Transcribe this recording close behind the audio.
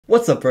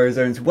What's up,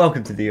 Ozones?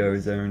 Welcome to the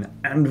Ozone,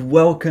 and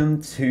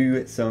welcome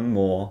to some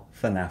more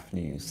FNAF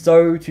news.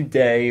 So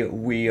today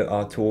we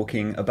are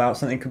talking about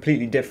something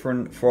completely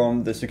different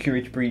from the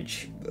security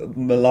breach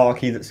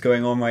malarkey that's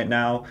going on right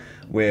now.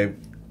 We're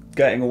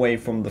getting away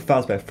from the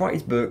Fazbear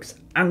Frights books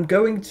and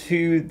going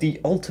to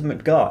the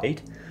Ultimate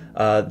Guide,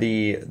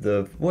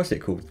 what's it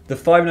called? The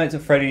Five Nights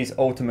at Freddy's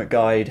Ultimate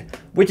Guide,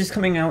 which is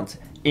coming out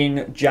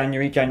in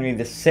January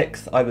the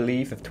 6th, I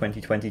believe, of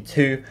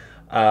 2022.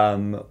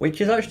 Which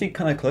is actually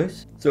kind of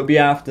close. So it'll be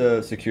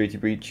after Security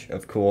Breach,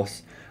 of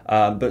course,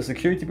 but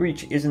Security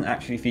Breach isn't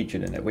actually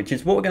featured in it, which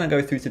is what we're going to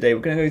go through today. We're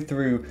going to go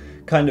through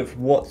kind of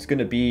what's going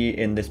to be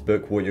in this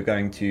book, what you're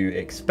going to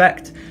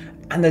expect,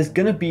 and there's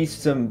going to be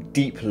some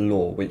deep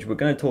lore, which we're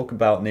going to talk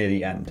about near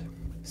the end.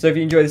 So if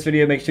you enjoy this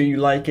video, make sure you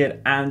like it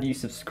and you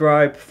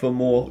subscribe for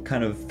more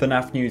kind of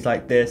FNAF news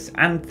like this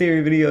and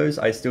theory videos.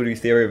 I still do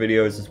theory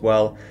videos as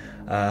well.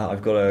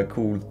 I've got a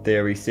cool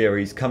theory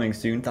series coming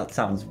soon. That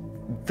sounds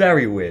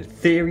very weird.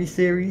 Theory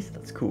series?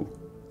 That's cool.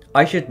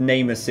 I should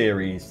name a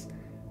series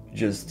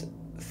just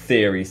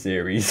theory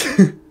series.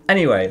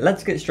 Anyway,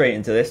 let's get straight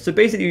into this. So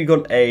basically we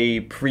got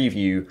a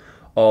preview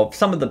of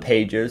some of the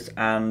pages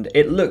and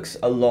it looks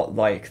a lot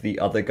like the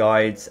other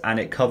guides and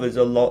it covers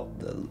a lot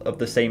of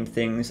the same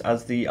things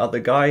as the other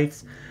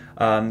guides.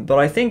 But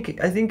I think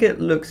it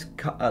looks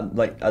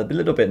like a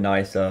little bit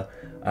nicer.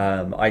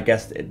 I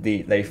guess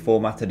they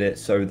formatted it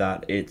so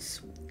that it's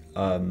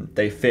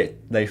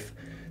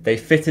they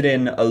fitted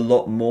in a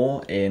lot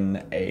more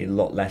in a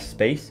lot less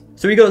space.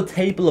 So we got a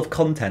table of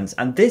contents,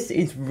 and this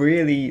is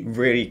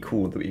really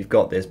cool that we've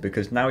got this,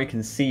 because now we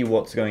can see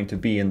what's going to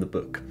be in the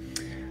book.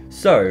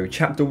 So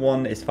chapter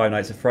 1 is Five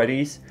Nights at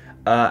Freddy's,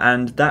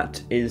 and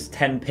that is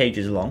 10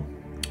 pages long.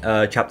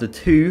 Chapter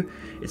 2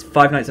 is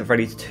Five Nights at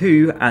Freddy's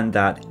 2, and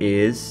that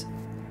is,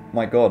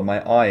 my god,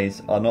 my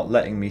eyes are not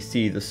letting me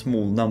see the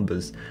small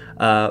numbers.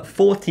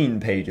 14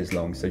 pages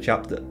long. So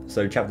chapter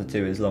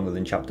 2 is longer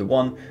than chapter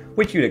 1,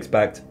 which you'd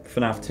expect.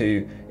 FNAF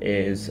 2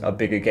 is a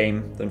bigger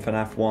game than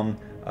FNAF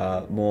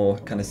 1. More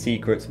kind of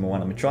secrets, more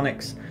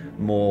animatronics,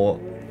 more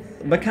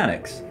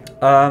mechanics.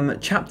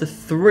 Chapter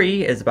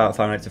 3 is about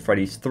Five Nights at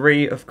Freddy's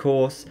 3, of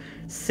course.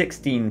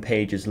 16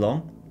 pages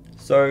long.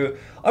 So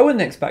I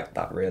wouldn't expect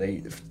that,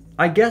 really.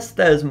 I guess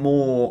there's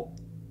more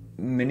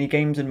mini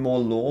games and more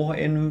lore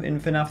in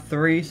FNAF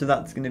 3, so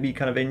that's going to be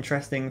kind of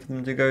interesting for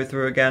them to go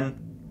through again.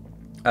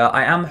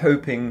 I am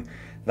hoping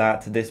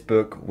that this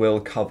book will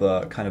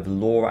cover kind of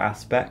lore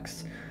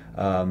aspects,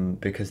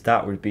 because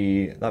that'd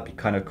be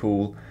kind of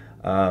cool.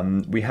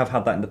 We have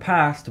had that in the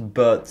past,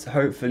 but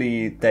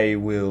hopefully they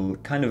will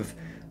kind of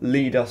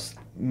lead us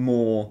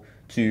more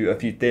to a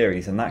few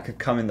theories, and that could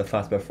come in the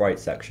Fazbear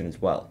Frights section as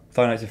well.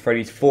 Five Nights at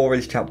Freddy's 4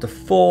 is chapter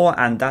 4,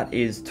 and that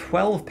is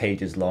 12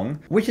 pages long,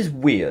 which is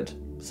weird.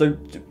 So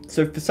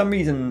for some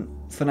reason,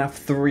 FNAF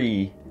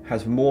 3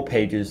 has more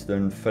pages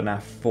than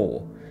FNAF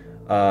 4.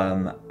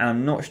 And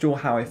I'm not sure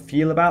how I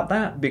feel about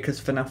that, because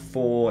FNAF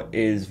 4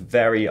 is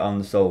very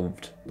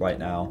unsolved right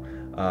now.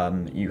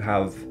 You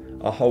have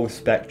a whole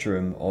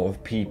spectrum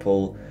of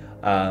people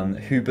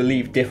who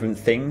believe different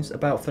things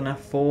about FNAF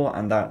 4,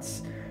 and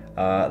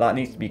that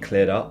needs to be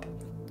cleared up.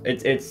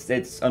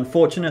 It's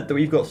unfortunate that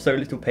we've got so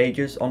little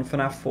pages on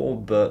FNAF 4,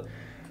 but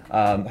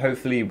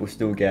hopefully we'll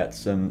still get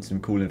some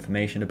cool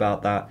information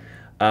about that.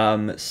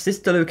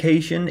 Sister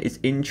Location is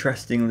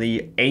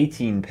interestingly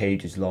 18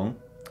 pages long.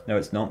 No,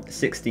 it's not.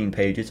 16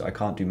 pages. I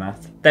can't do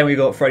math. Then we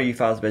got Freddy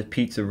Fazbear's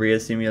Pizzeria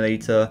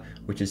Simulator,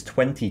 which is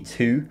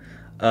 22.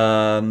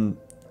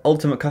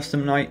 Ultimate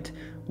Custom Night,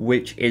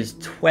 which is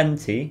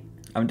 20.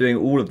 I'm doing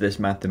all of this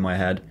math in my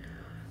head.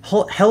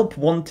 Help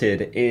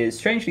Wanted is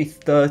strangely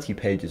 30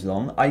 pages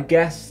long. I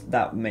guess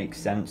that makes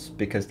sense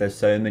because there's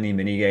so many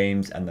mini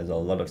games and there's a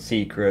lot of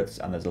secrets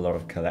and there's a lot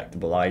of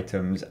collectible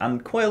items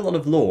and quite a lot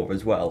of lore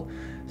as well.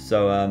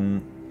 So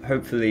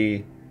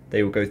hopefully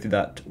they will go through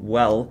that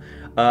well.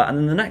 And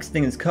then the next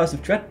thing is Curse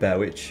of Dreadbear,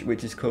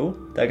 which is cool.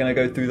 They're going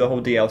to go through the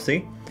whole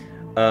DLC.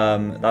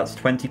 That's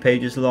 20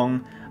 pages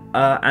long.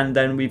 And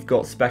then we've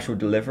got Special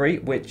Delivery,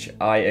 which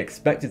I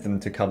expected them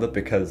to cover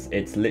because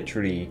it's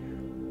literally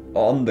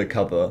on the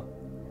cover.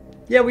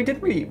 Yeah, we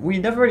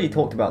never really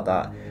talked about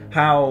that.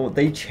 How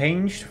they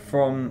changed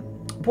from,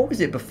 what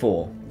was it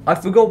before? I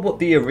forgot what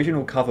the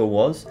original cover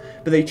was,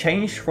 but they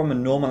changed from a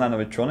normal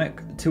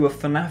animatronic to a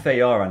FNAF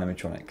AR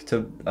animatronic,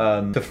 to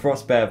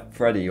Frostbear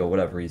Freddy, or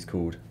whatever he's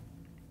called.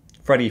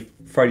 Freddy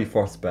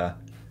Frostbear.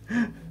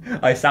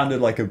 I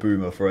sounded like a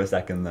boomer for a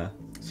second there.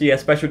 So yeah,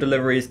 Special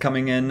Delivery is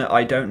coming in.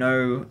 I don't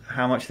know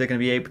how much they're going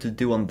to be able to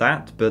do on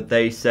that, but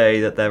they say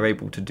that they're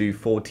able to do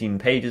 14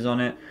 pages on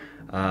it.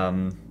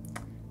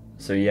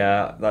 So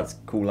yeah, that's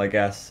cool, I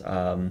guess.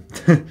 And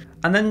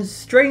then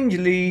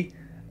strangely,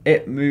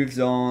 it moves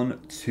on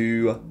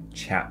to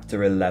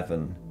chapter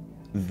 11,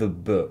 the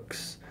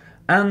books.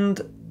 And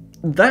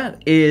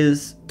that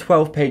is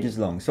 12 pages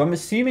long. So I'm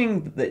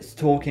assuming that it's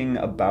talking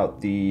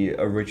about the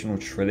original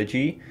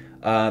trilogy,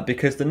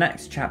 because the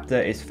next chapter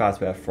is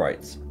Fazbear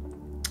Frights,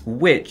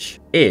 which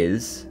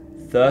is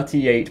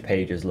 38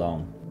 pages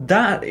long.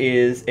 That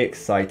is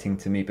exciting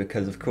to me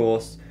because, of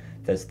course,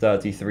 there's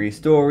 33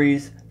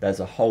 stories, there's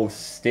a whole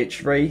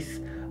Stitch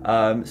Wraith.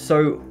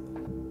 So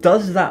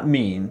does that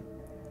mean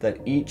that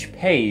each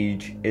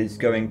page is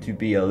going to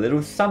be a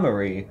little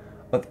summary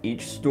of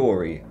each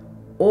story?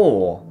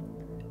 Or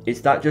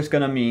is that just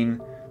going to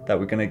mean that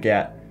we're going to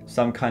get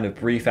some kind of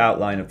brief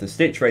outline of the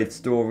Stitch Wraith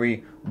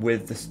story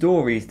with the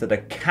stories that are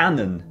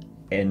canon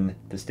in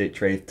the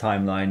Stitch Wraith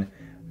timeline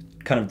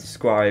kind of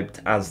described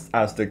as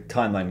the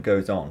timeline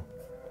goes on?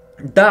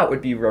 That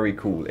would be very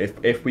cool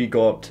if we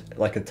got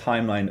like a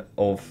timeline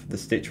of the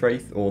Stitch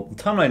Wraith, or the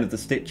timeline of the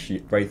Stitch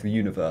Wraith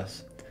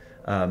universe.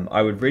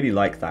 I would really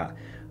like that.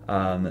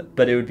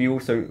 But it would be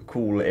also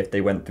cool if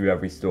they went through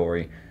every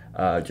story,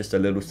 just a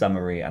little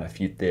summary and a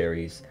few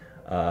theories.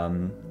 I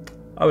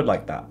would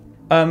like that.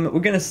 We're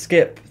going to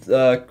skip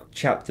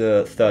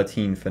chapter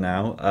 13 for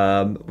now.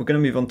 We're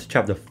going to move on to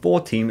chapter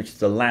 14, which is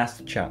the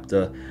last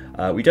chapter.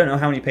 We don't know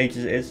how many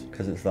pages it is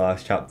because it's the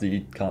last chapter,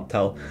 you can't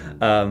tell.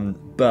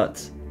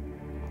 But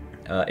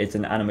it's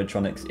an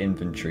animatronics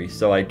inventory,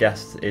 so I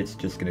guess it's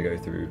just going to go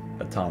through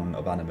a ton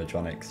of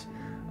animatronics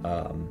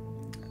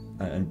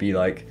and be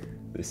like,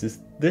 this is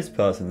this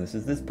person, this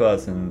is this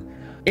person.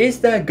 Is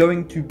there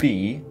going to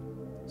be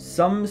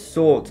some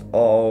sort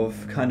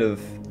of kind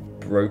of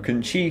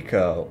broken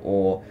Chica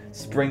or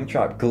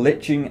Springtrap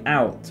glitching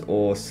out,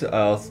 or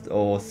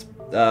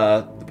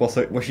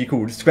what's she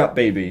called, Scrap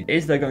Baby?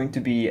 Is there going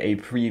to be a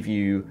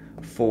preview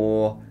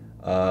for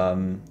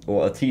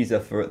or a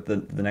teaser for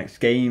the next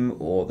game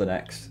or the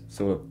next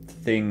sort of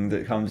thing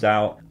that comes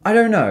out? I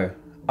don't know.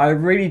 I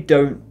really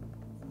don't.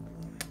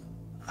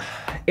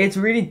 It's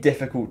really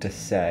difficult to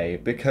say,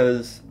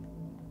 because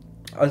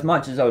as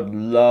much as I would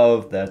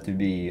love there to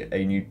be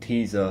a new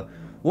teaser,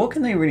 what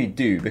can they really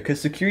do?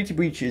 Because Security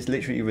Breach is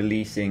literally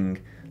releasing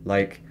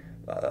like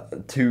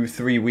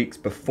 2-3 weeks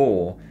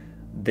before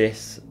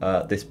this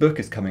this book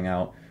is coming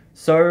out.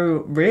 So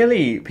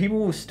really, people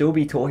will still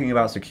be talking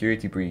about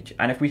Security Breach,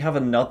 and if we have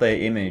another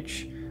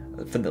image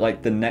for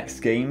the next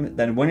game,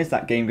 then when is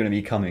that game going to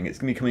be coming? It's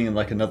going to be coming in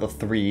like another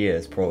 3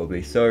 years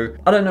probably. So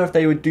I don't know if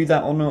they would do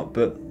that or not,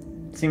 but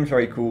it seems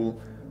very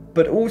cool.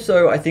 But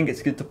also, I think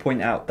it's good to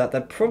point out that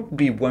there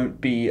probably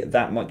won't be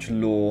that much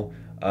lore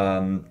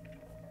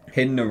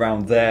hidden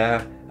around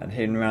there and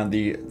hidden around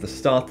the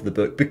start of the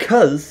book,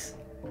 because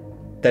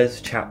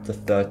there's chapter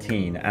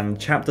 13, and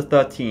chapter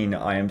 13,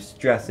 I am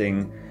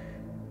stressing,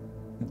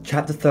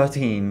 chapter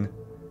 13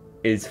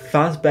 is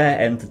Fazbear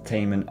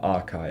Entertainment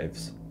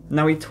Archives.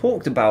 Now, we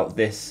talked about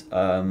this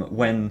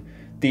when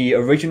the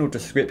original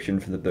description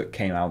for the book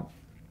came out.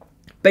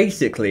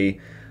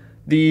 Basically,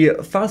 the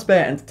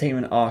Fazbear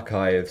Entertainment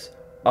Archives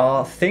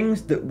are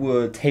things that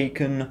were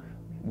taken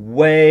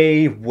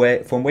way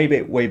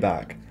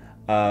back.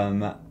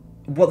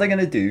 What they're going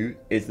to do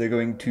is they're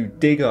going to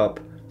dig up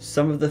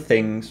some of the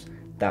things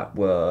that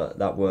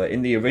were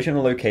in the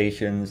original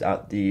locations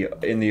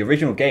in the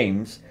original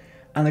games,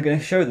 and they're going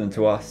to show them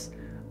to us,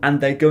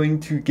 and they're going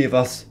to give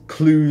us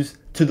clues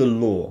to the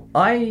lore.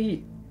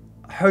 I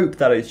hope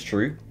that is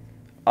true.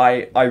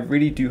 I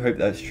really do hope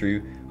that's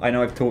true. I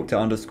know I've talked to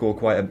Underscore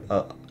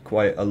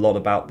quite a lot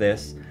about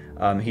this.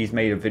 He's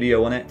made a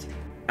video on it,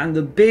 and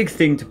the big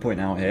thing to point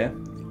out here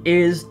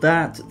is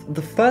that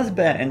the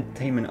Fazbear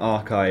Entertainment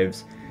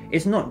Archives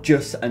is not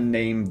just a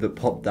name that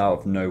popped out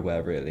of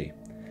nowhere, really.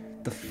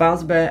 The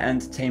Fazbear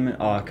Entertainment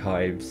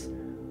Archives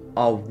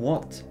are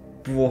what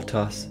brought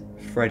us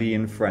Freddy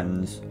and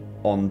Friends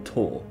on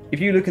tour.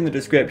 If you look in the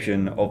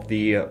description of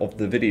the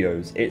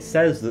videos, it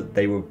says that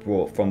they were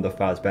brought from the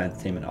Fazbear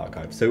Entertainment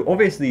Archives. So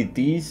obviously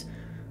these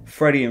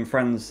Freddy and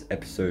Friends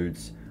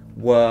episodes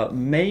were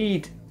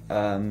made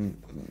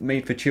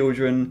for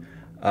children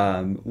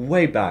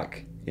way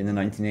back in the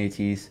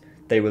 1980s.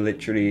 They were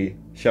literally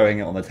showing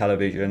it on the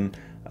television,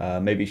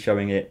 maybe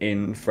showing it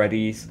in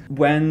Freddy's.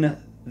 When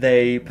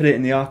they put it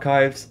in the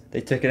archives,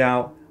 they took it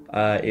out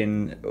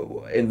in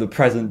the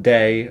present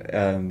day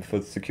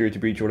for Security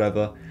Breach or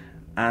whatever,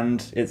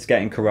 and it's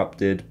getting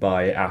corrupted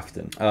by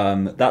Afton.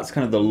 That's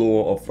kind of the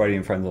lore of Freddy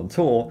and Friends on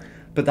Tour,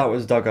 but that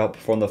was dug up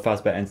from the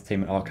Fazbear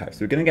Entertainment Archive.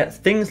 So we're going to get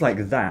things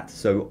like that,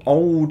 so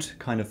old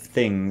kind of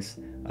things,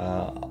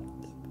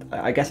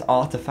 I guess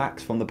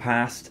artifacts from the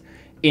past.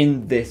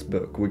 In this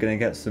book, we're going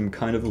to get some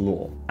kind of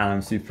lore, and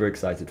I'm super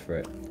excited for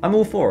it. I'm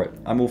all for it.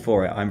 I'm all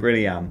for it. I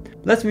really am.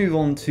 Let's move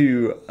on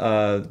to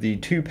the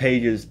 2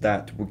 pages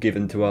that were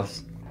given to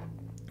us,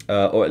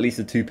 or at least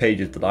the 2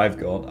 pages that I've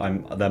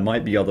got. There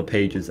might be other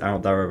pages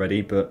out there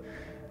already, but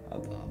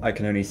I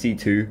can only see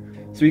 2.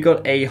 So we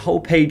got a whole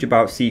page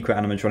about secret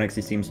animatronics.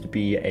 It seems to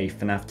be a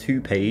FNAF 2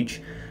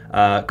 page.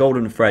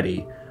 Golden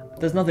Freddy.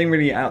 There's nothing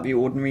really out of the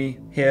ordinary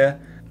here.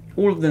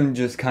 All of them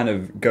just kind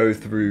of go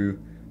through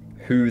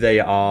who they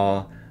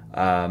are,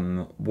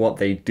 what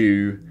they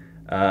do.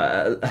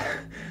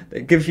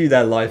 It gives you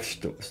their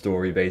life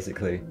story,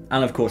 basically,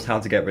 and of course how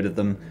to get rid of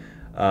them.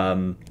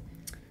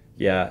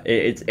 Yeah,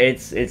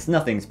 it's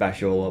nothing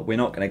special. We're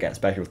not going to get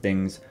special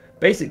things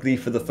basically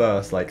for the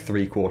first like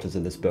 3/4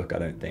 of this book, I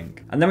don't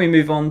think. And then we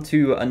move on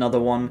to another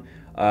one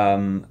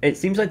It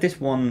seems like this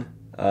one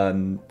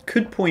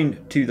could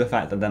point to the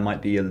fact that there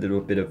might be a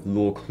little bit of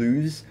lore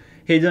clues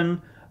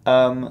hidden.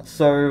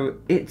 So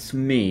it's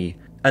me.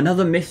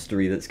 Another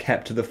mystery that's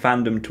kept the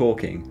fandom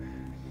talking.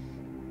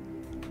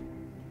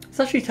 It's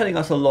actually telling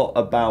us a lot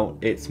about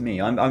It's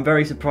Me. I'm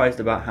very surprised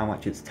about how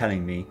much it's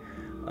telling me.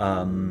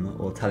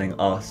 Or telling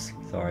us,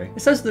 sorry.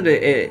 It says that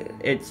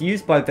it's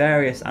used by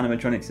various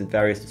animatronics at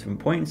various different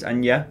points,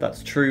 and yeah,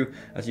 that's true.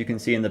 As you can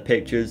see in the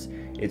pictures,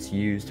 it's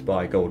used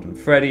by Golden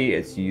Freddy,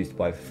 it's used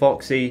by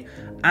Foxy,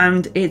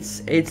 and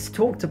it's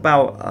talked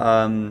about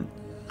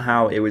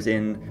how it was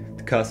in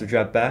The Curse of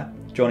Dread Bear.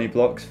 Johnny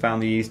Blocks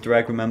found the Easter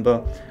egg,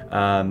 remember?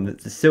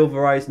 The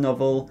Silver Eyes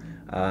novel,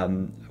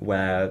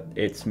 where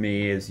It's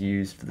Me is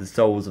used for the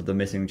souls of the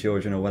missing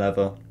children or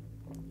whatever.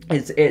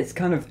 It's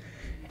kind of...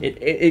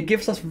 It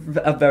gives us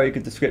a very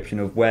good description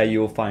of where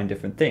you'll find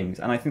different things,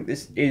 and I think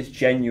this is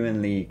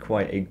genuinely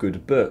quite a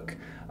good book,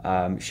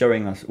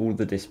 showing us all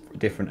the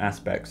different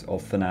aspects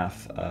of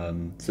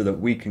FNAF, so that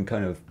we can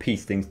kind of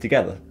piece things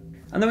together.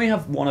 And then we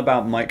have one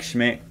about Mike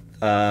Schmidt,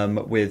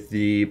 with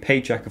the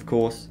paycheck, of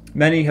course.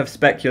 Many have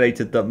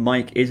speculated that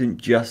Mike isn't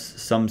just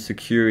some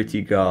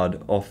security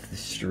guard off the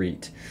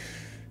street.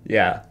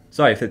 Yeah,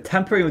 sorry, for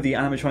tampering with the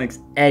animatronics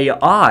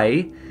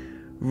AI,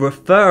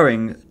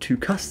 referring to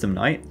Custom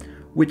Night,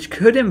 which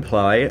could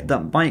imply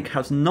that Mike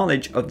has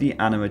knowledge of the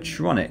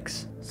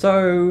animatronics.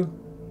 So,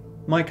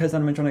 Mike has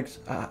animatronics,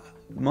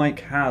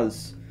 Mike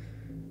has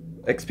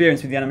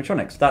experience with the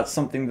animatronics. That's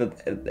something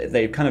that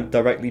they've kind of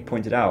directly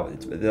pointed out.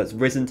 That's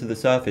risen to the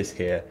surface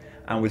here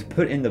and was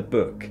put in the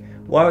book.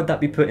 Why would that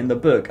be put in the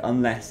book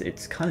unless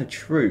it's kind of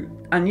true?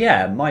 And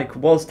yeah, Mike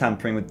was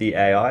tampering with the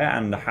AI,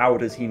 and how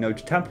does he know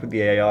to tamper with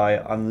the AI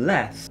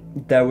unless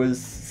there was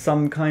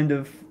some kind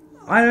of...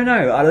 I don't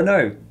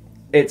know.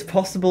 It's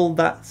possible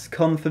that's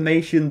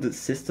confirmation that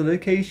Sister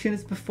Location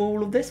is before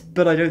all of this,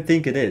 but I don't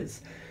think it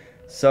is.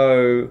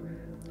 So,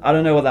 I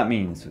don't know what that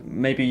means.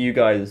 Maybe you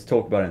guys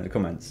talk about it in the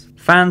comments.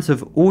 Fans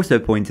have also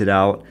pointed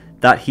out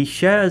that he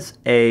shares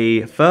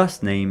a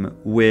first name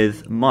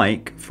with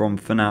Mike from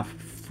FNAF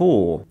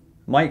 4.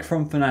 Mike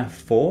from FNAF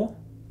 4?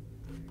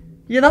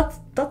 Yeah,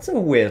 that's a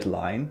weird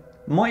line.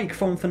 Mike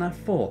from FNAF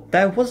 4.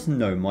 There was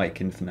no Mike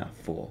in FNAF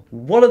 4.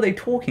 What are they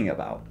talking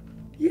about?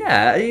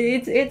 Yeah,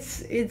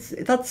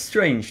 that's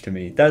strange to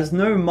me. There's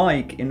no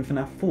Mike in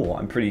FNAF 4,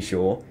 I'm pretty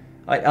sure.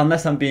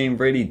 Unless I'm being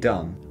really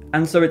dumb.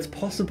 And so it's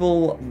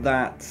possible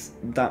that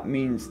that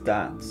means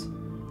that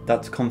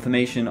that's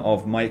confirmation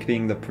of Mike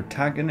being the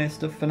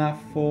protagonist of FNAF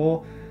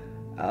 4.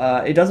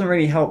 It doesn't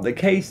really help the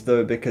case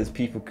though, because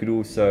people could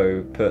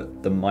also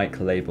put the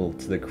Mike label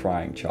to the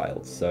crying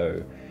child.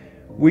 So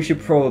we should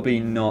probably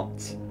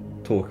not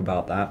talk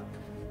about that.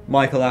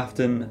 Michael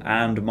Afton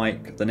and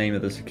Mike, the name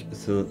of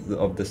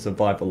the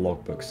survival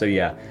logbook. So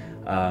yeah,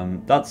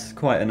 that's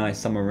quite a nice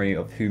summary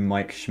of who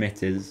Mike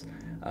Schmidt is.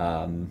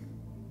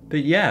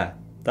 But yeah,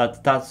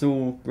 that's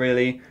all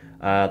really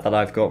that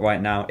I've got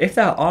right now. If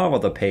there are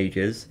other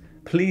pages,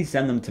 please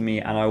send them to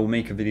me and I will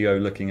make a video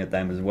looking at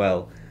them as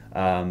well.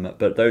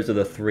 But those are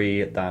the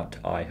three that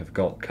I have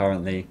got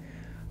currently.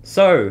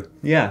 So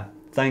yeah,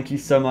 thank you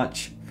so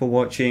much for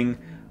watching.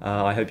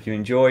 I hope you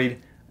enjoyed,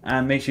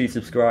 and make sure you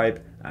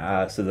subscribe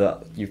so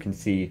that you can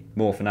see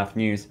more FNAF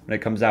news when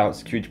it comes out.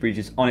 Security Breach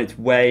is on its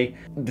way.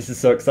 This is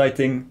so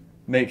exciting.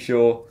 Make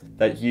sure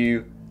that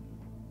you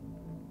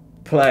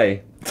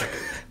play.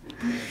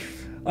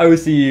 I will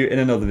see you in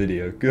another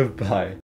video. Goodbye.